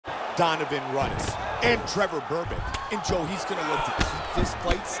Donovan running. And Trevor Burbank. And Joe, he's going to look to keep this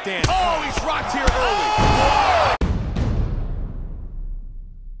fight standing. Oh, he's rocked here early. Whoa!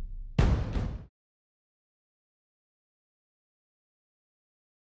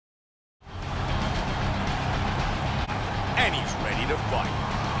 And he's ready to fight.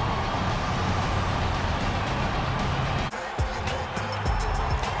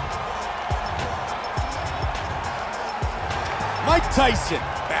 Mike Tyson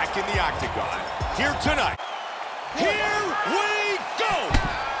back in the octagon. Here tonight. Here we go!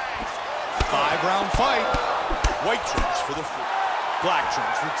 5-round fight. White trunks for the black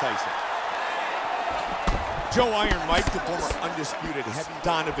trunks for Tyson. Joe Iron Mike, the former undisputed heavy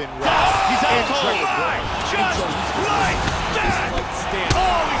Donovan Ross. He's out cold. Just like that!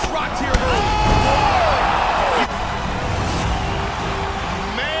 Oh, he's rocked here early.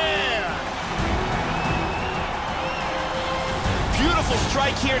 Beautiful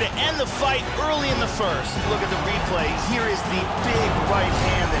strike here to end the fight early in the first. Look at the replay. Here is the big right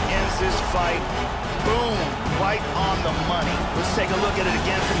hand that ends this fight. Boom, right on the money. Let's take a look at it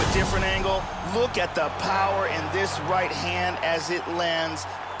again from a different angle. Look at the power in this right hand as it lands.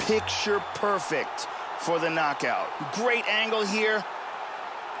 Picture perfect for the knockout. Great angle here.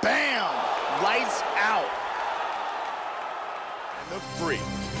 Bam! Lights out. And the freak.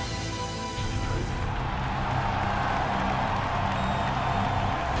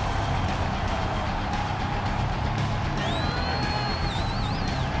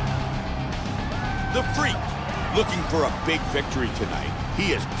 The Freak, looking for a big victory tonight.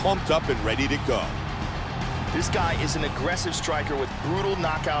 He is pumped up and ready to go. This guy is an aggressive striker with brutal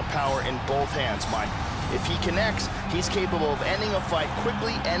knockout power in both hands, Mike. If he connects, he's capable of ending a fight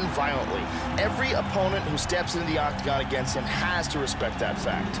quickly and violently. Every opponent who steps into the octagon against him has to respect that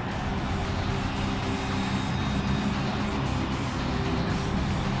fact.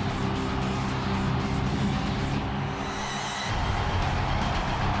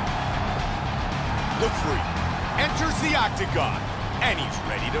 The Freak enters the octagon, and he's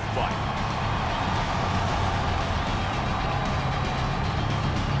ready to fight.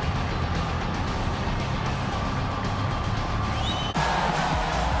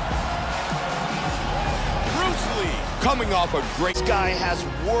 Bruce Lee, coming off a great... This guy has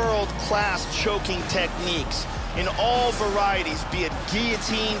world-class choking techniques in all varieties, be it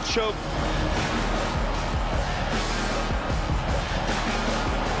guillotine, choke...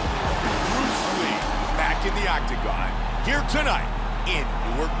 in the octagon, here tonight in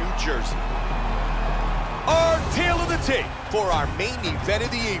Newark, New Jersey. Our tale of the tape for our main event of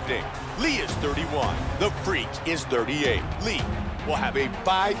the evening. Lee is 31, the Freak is 38. Lee will have a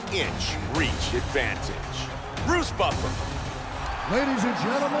 5-inch reach advantage. Bruce Buffer. Ladies and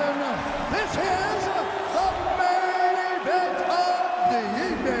gentlemen, this is the main event of the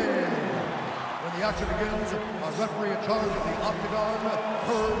evening. When the action begins, our referee in charge of the octagon,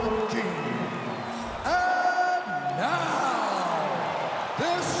 Herb G. Now,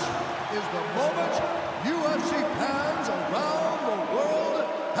 this is the moment UFC fans around the world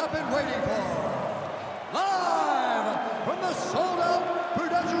have been waiting for. Live from the sold-out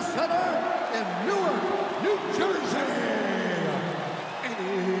Prudential Center in Newark, New Jersey.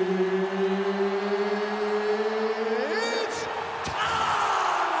 It's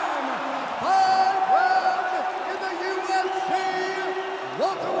time! 5 rounds in the UFC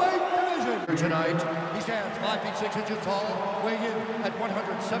welterweight division. Tonight, he stands 5 feet 6 inches tall, weighing in at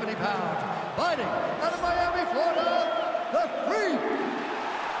 170 pounds. Fighting out of Miami, Florida, the Freak.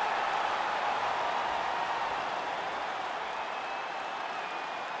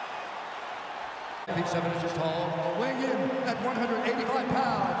 5 feet 7 inches tall, weighing in at 185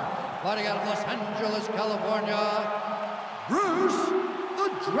 pounds. Fighting out of Los Angeles, California, Bruce the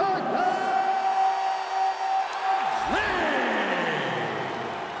Dragon Lee.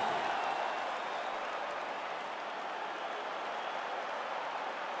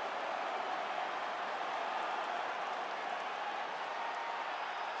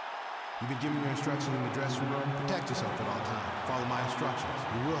 You've been given your instructions in the dressing room. Protect yourself at all times. Follow my instructions.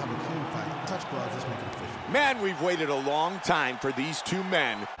 You will have a clean fight. Touch gloves, let's make it official. Man, we've waited a long time for these two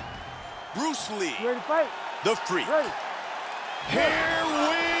men. Bruce Lee. You ready to fight? The Freak. Ready. Here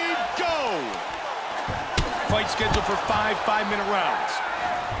we go! Fight scheduled for 5 5-minute rounds.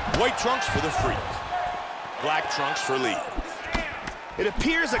 White trunks for the Freak. Black trunks for Lee. It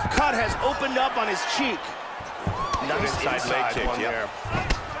appears a cut has opened up on his cheek. Nice inside one there.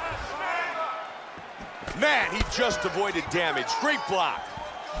 Man, he just avoided damage. Great block.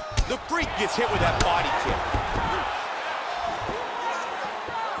 The Freak gets hit with that body kick.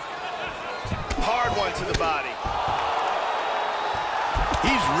 Hard one to the body.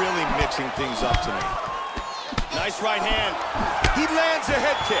 He's really mixing things up tonight. Nice right hand. He lands a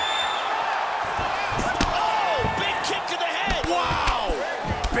head kick. Oh, big kick to the head. Wow!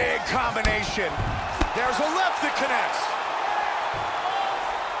 Big combination. There's a left that connects.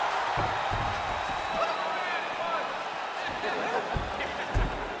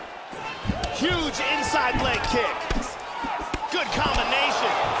 Huge inside leg kick. Good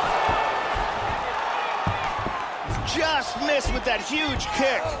combination. Just missed with that huge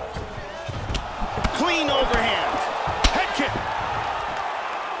kick. Clean overhand. Head kick.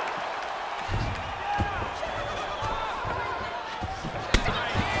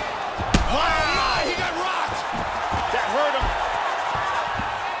 Wow! He got rocked. That hurt him.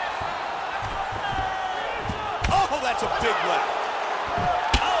 Oh, that's a big left.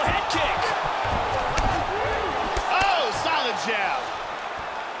 Oh, head kick. Oh, solid jab.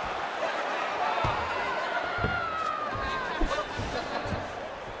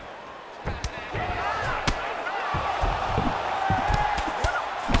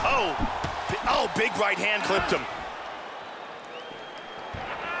 Oh, big right hand clipped him.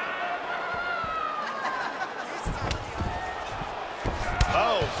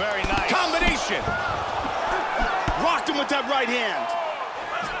 Oh, very nice. Combination. Rocked him with that right hand.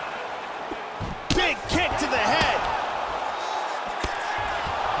 Big kick to the head.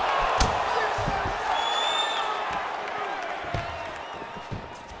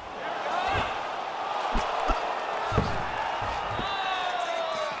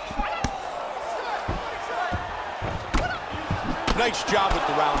 Nice job with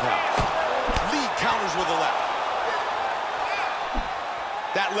the roundhouse. Lee counters with a left.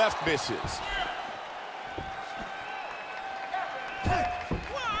 That left misses.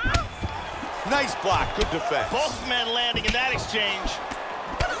 Nice block, good defense. Both men landing in that exchange.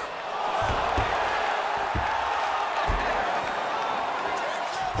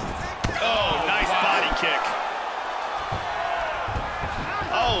 Oh, nice body kick.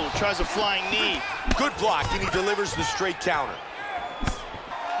 Oh, tries a flying knee. Good block, and he delivers the straight counter.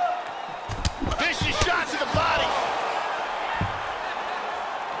 Vicious shot to the body.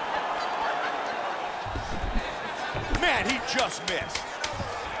 Man, he just missed.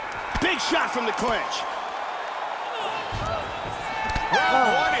 Big shot from the clinch.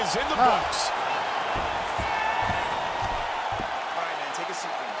 Round one is in the books. All right, man, take a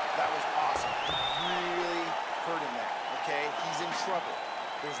seat for me. That was awesome. Really hurt him there, okay? He's in trouble.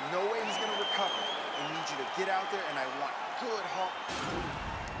 There's no way he's going to recover. I need you to get out there, and I want good help.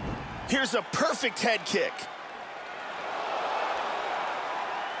 Here's a perfect head kick.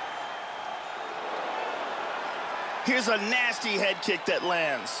 Here's a nasty head kick that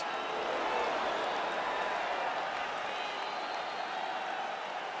lands.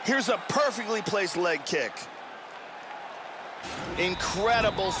 Here's a perfectly placed leg kick.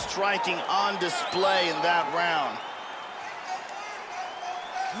 Incredible striking on display in that round.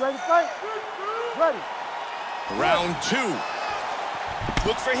 You ready to fight? Ready. Round two.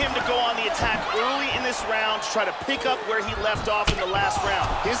 Look for him to go on the attack early in this round to try to pick up where he left off in the last round.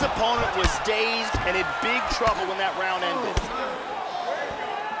 His opponent was dazed and in big trouble when that round ended.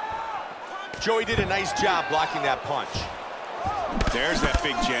 Joey did a nice job blocking that punch. There's that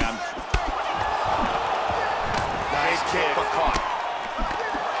big jab. Nice kick. But caught.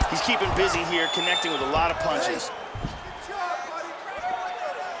 He's keeping busy here, connecting with a lot of punches.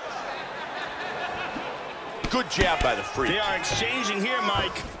 Good jab by the Freak. They are exchanging here,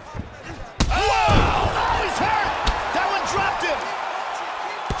 Mike. Oh! Oh, he's hurt! That one dropped him!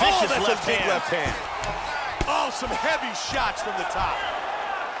 Vicious that's left a big hand. left hand. Oh, some heavy shots from the top.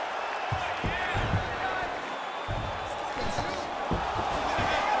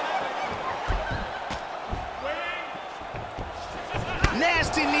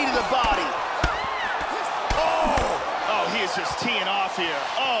 Nasty knee to the body. Oh, he is just teeing off here.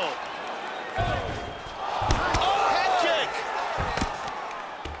 Oh, head kick.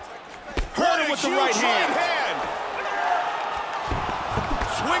 Hurt him with the right hand.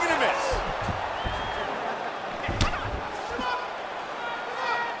 Swing and a miss.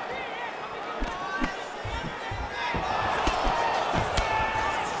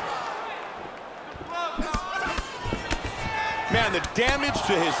 Man, the damage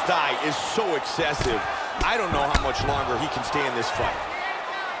to his thigh is so excessive. I don't know how much longer he can stay in this fight.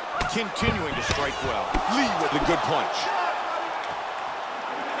 Continuing to strike well. Lee with a good punch.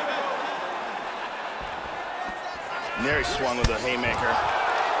 And there he swung with a haymaker.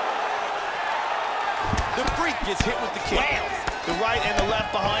 The Freak gets hit with the kick. Bam! The right and the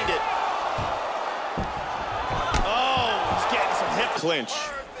left behind it. Oh, he's getting some hip clinch.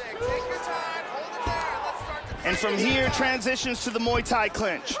 Perfect. Take your time. Hold it there. Let's start to... And from here, transitions to the Muay Thai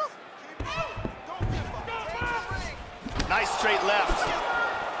clinch. Nice straight left.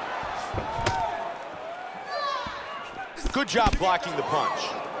 Good job blocking the punch.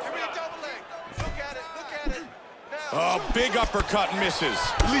 Give me a double leg. Look at it. Look at it. A Now. big uppercut misses.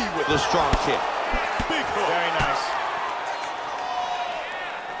 Lee with a strong kick. Big hook. Very nice.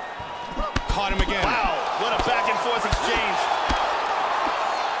 Caught him again. Wow, what a back and forth exchange.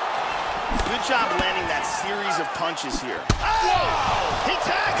 Good job landing that series of punches here. Whoa! He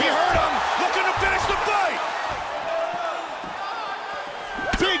tagged He him. hurt him. Looking to finish the fight.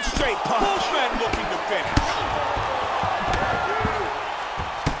 Big straight punch. Both men looking to finish.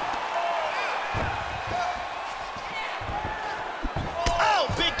 Oh,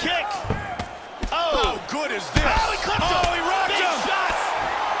 big kick. How Oh, good is this? oh, he clipped him. Oh, he rocked Big him. shots.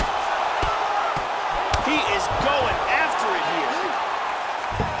 He is going after it here.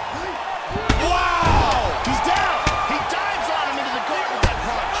 Wow! He's down. He dives on him into the guard with that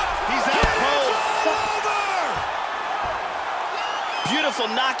punch. He's out cold. Over! Beautiful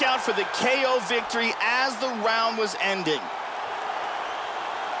knockout for the KO victory as the round was ending.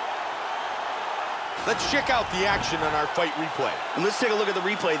 Let's check out the action on our fight replay. And let's take a look at the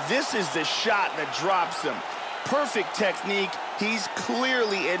replay. This is the shot that drops him. Perfect technique. He's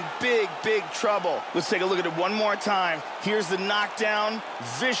clearly in big, big trouble. Let's take a look at it one more time. Here's the knockdown.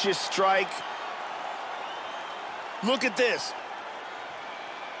 Vicious strike. Look at this.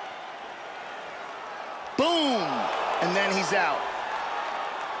 Boom! And then he's out.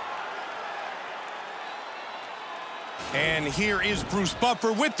 And here is Bruce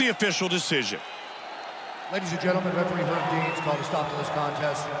Buffer with the official decision. Ladies and gentlemen, referee Herb Deans called a stop to this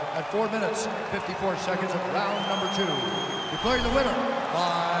contest at 4 minutes, 54 seconds of round number 2. Declaring the winner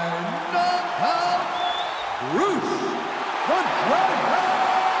by knockout, Bruce the Dragon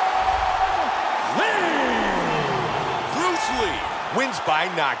Lee! Bruce Lee wins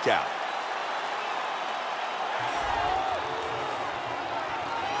by knockout.